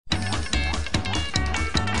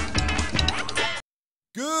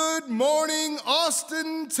Good morning,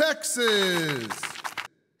 Austin, Texas.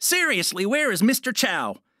 Seriously, where is Mr.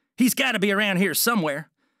 Chow? He's got to be around here somewhere.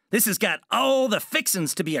 This has got all the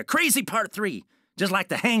fixins to be a crazy part 3, just like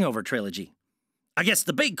the Hangover trilogy. I guess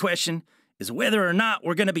the big question is whether or not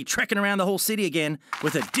we're going to be trekking around the whole city again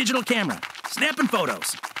with a digital camera, snapping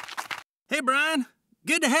photos. Hey, Brian.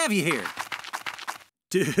 Good to have you here.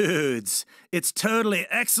 Dudes, it's totally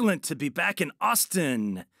excellent to be back in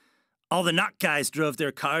Austin. All the knock guys drove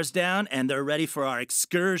their cars down, and they're ready for our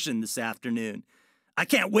excursion this afternoon. I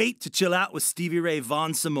can't wait to chill out with Stevie Ray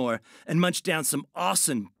Vaughan some more and munch down some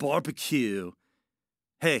awesome barbecue.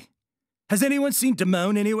 Hey, has anyone seen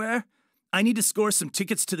Damone anywhere? I need to score some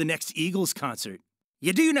tickets to the next Eagles concert.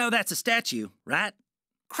 You do know that's a statue, right?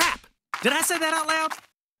 Crap! Did I say that out loud?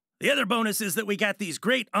 The other bonus is that we got these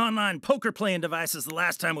great online poker playing devices the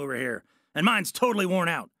last time we were here, and mine's totally worn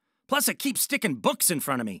out. Plus, it keeps sticking books in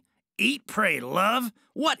front of me. Eat, pray, love?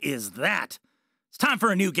 What is that? It's time for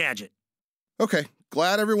a new gadget. Okay,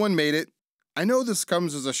 glad everyone made it. I know this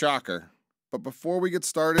comes as a shocker, but before we get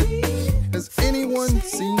started, has anyone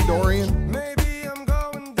seen Dorian? Maybe I'm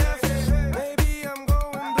going deaf, maybe I'm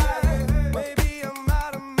going blind, maybe I'm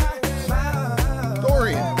out of my mind.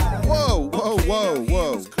 Dorian! Whoa, whoa, whoa,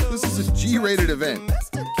 whoa. This is a G-rated event.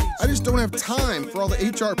 I just don't have time for all the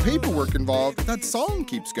HR paperwork involved. That song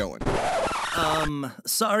keeps going.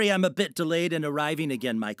 Sorry I'm a bit delayed in arriving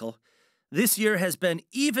again, Michael. This year has been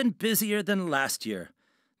even busier than last year.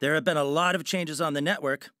 There have been a lot of changes on the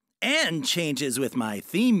network, and changes with my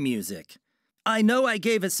theme music. I know I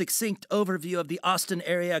gave a succinct overview of the Austin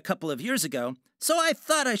area a couple of years ago, so I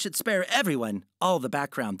thought I should spare everyone all the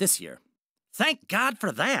background this year. Thank God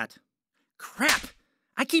for that. Crap,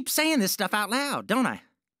 I keep saying this stuff out loud, don't I?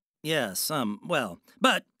 Yes,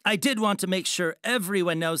 but I did want to make sure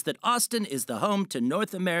everyone knows that Austin is the home to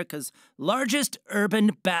North America's largest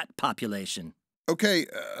urban bat population. Okay,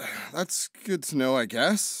 that's good to know, I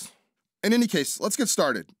guess. In any case, let's get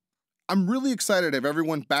started. I'm really excited to have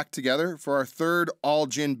everyone back together for our third All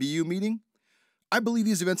GIN BU meeting. I believe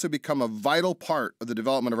these events have become a vital part of the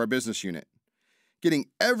development of our business unit. Getting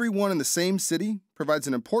everyone in the same city provides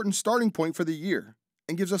an important starting point for the year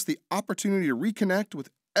and gives us the opportunity to reconnect with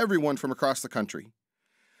everyone from across the country.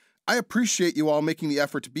 I appreciate you all making the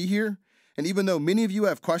effort to be here, and even though many of you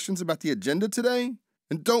have questions about the agenda today,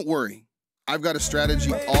 and don't worry, I've got a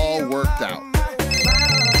strategy all worked out.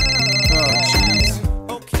 Oh, jeez.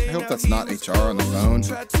 I hope that's not HR on the phone.